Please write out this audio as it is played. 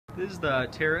This is the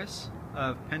terrace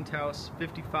of Penthouse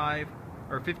 55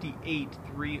 or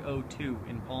 58302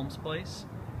 in Palms Place.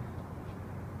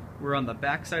 We're on the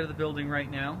back side of the building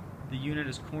right now. The unit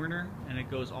is corner and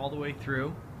it goes all the way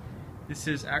through. This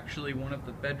is actually one of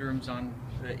the bedrooms on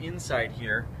the inside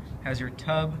here. Has your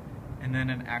tub and then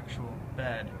an actual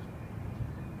bed.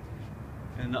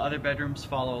 And the other bedrooms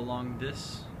follow along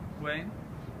this way.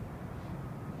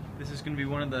 This is going to be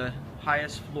one of the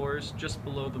highest floors just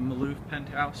below the Maloof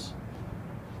penthouse.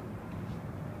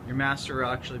 Your master will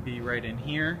actually be right in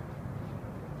here.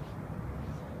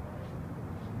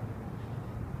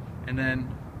 And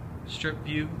then strip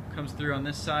view comes through on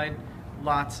this side.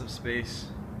 Lots of space.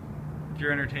 If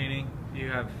you're entertaining, you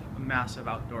have a massive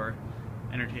outdoor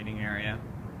entertaining area.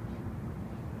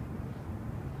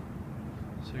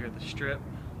 So you got the strip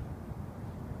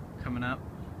coming up.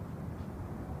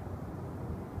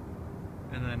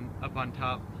 And then up on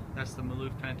top, that's the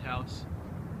Maloof penthouse.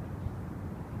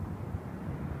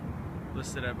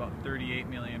 Listed at about $38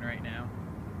 million right now.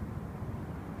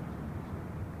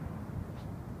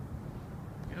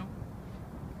 Go.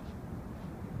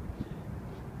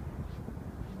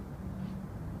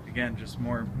 Again, just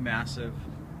more massive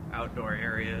outdoor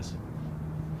areas.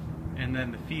 And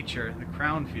then the feature, the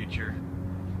crown feature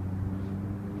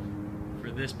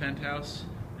for this penthouse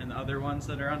and the other ones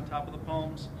that are on top of the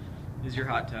palms is your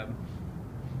hot tub.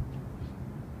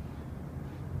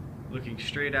 Looking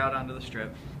straight out onto the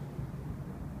strip.